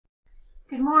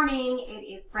Good morning, it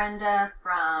is Brenda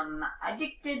from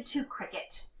Addicted to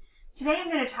Cricut. Today I'm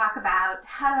going to talk about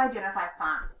how to identify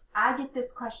fonts. I get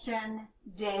this question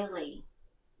daily,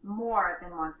 more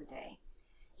than once a day.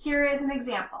 Here is an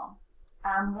example.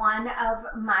 One of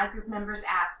my group members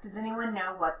asked, does anyone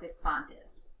know what this font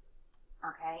is?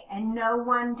 Okay, and no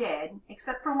one did,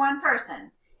 except for one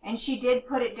person, and she did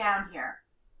put it down here.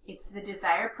 It's the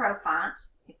Desire Pro font.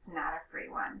 It's not a free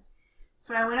one.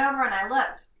 So I went over and I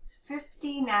looked. It's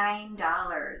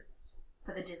 $59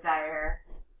 for the Desire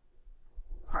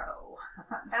Pro.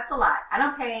 That's a lot. I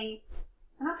don't pay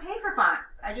for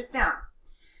fonts. I just don't.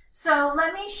 So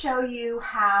let me show you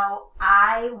how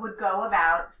I would go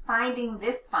about finding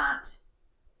this font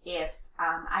if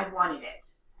I wanted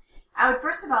it. I would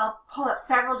first of all pull up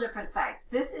several different sites.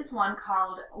 This is one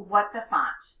called What the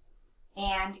Font.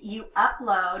 And you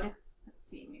upload, let's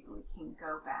see, maybe we can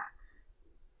go back.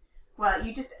 Well,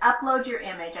 you just upload your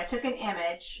image. I took an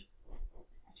image,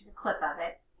 I took a clip of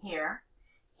it here,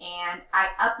 and I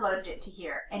uploaded it to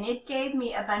here. And it gave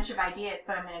me a bunch of ideas,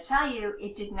 but I'm going to tell you,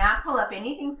 it did not pull up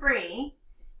anything free,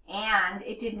 and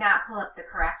it did not pull up the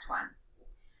correct one.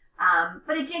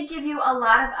 But it did give you a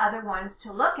lot of other ones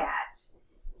to look at,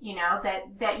 you know,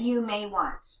 that you may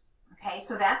want. Okay,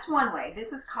 so that's one way.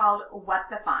 This is called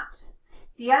What the Font.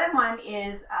 The other one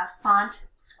is a Font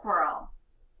Squirrel.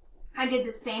 I did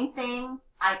the same thing.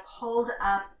 I pulled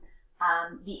up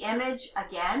the image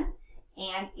again,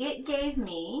 and it gave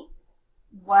me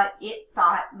what it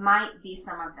thought might be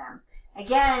some of them.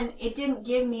 Again, it didn't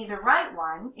give me the right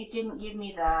one. It didn't give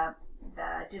me the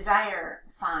Desire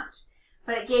font,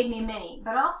 but it gave me many.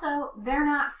 But also, they're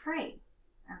not free,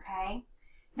 okay?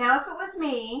 Now, if it was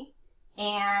me,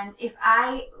 and if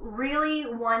I really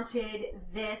wanted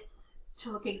this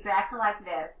to look exactly like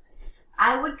this,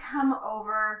 I would come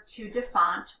over to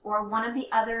DaFont or one of the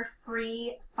other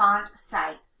free font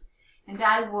sites, and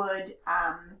I would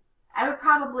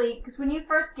probably, because when you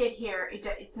first get here,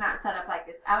 it's not set up like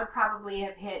this. I would probably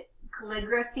have hit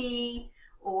calligraphy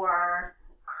or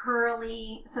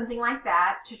curly, something like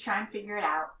that, to try and figure it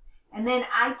out. And then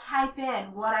I type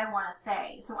in what I want to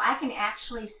say, so I can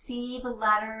actually see the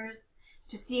letters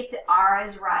to see if the R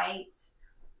is right.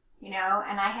 You know,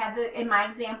 and I have in my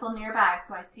example nearby,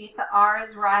 so I see if the R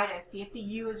is right, I see if the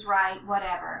U is right,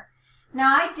 whatever.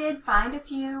 Now, I did find a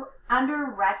few under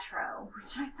retro,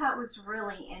 which I thought was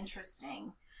really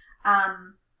interesting.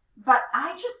 But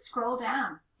I just scroll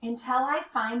down until I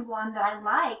find one that I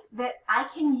like that I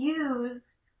can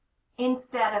use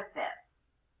instead of this.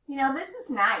 You know, this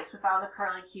is nice with all the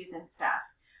curly cues and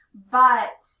stuff,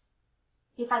 but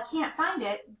if I can't find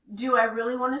it, do I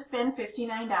really want to spend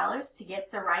 $59 to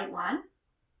get the right one?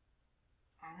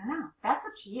 I don't know. That's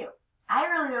up to you. I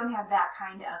really don't have that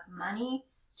kind of money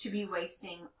to be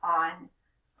wasting on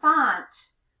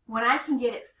font when I can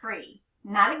get it free.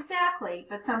 Not exactly,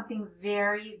 but something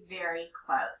very, very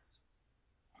close.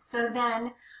 So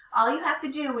then all you have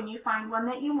to do when you find one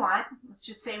that you want, let's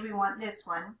just say we want this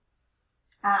one,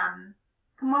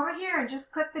 come over here and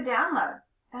just click the download.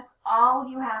 That's all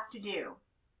you have to do.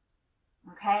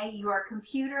 Okay, your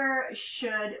computer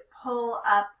should pull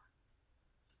up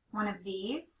one of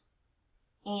these,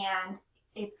 and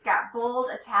it's got bold,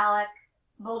 italic,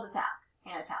 and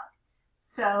italic.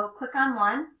 So click on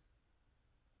one,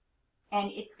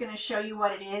 and it's going to show you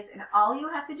what it is, and all you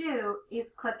have to do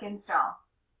is click install,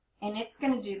 and it's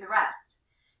going to do the rest.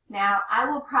 Now, I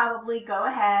will probably go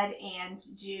ahead and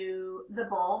do the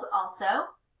bold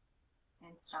also.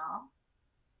 Install.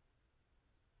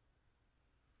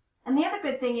 And the other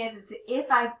good thing is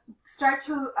if I start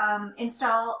to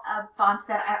install a font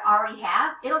that I already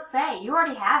have, it'll say, you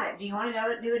already have it. Do you want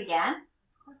to do it again?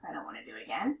 Of course I don't want to do it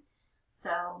again.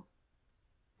 So,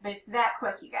 but it's that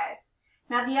quick, you guys.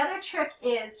 Now, the other trick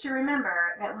is to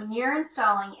remember that when you're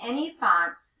installing any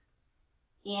fonts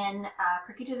in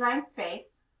Cricut Design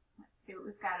Space, let's see what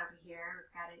we've got over here.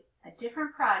 We've got a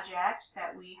different project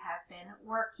that we have been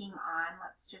working on.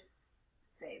 Let's just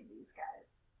save these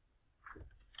guys.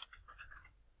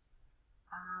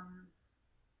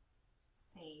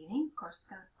 Saving. Of course,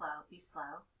 it's going to be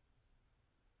slow.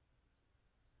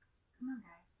 Come on,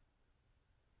 guys.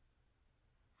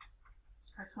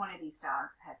 Of course, one of these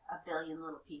dogs has a billion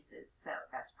little pieces, so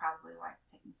that's probably why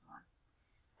it's taking so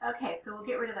long. Okay, so we'll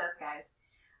get rid of those guys.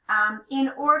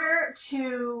 In order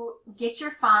to get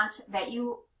your font that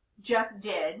you just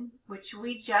did, which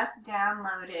we just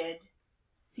downloaded,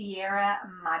 Sierra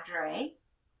Madre.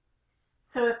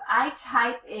 So if I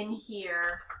type in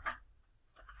here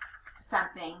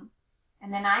something,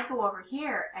 and then I go over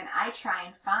here and I try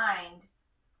and find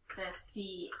the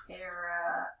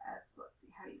Sierra, let's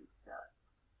see, how do you spell it?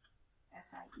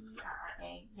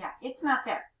 S-I-E-R-R-A. Yeah, it's not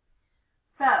there.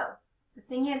 So the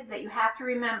thing is that you have to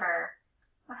remember,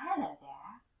 well, hello there.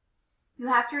 You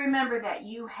have to remember that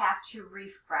you have to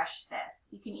refresh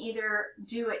this. You can either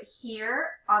do it here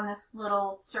on this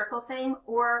little circle thing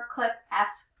or click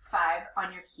F5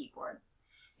 on your keyboard.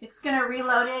 It's going to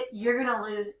reload it. You're going to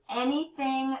lose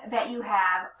anything that you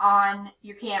have on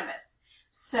your canvas.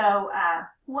 So,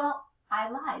 well, I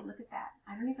lied. Look at that.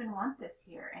 I don't even want this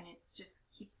here, and it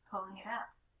just keeps pulling it up.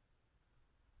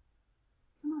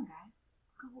 Come on, guys.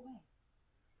 Go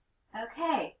away.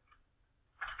 Okay.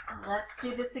 Let's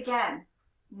do this again.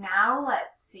 Now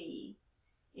let's see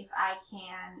if I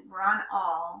can, we're on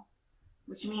all,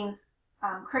 which means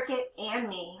Cricut and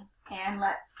me, and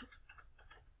let's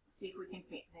see if we can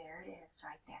fit, there it is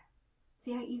right there.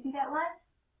 See how easy that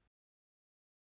was?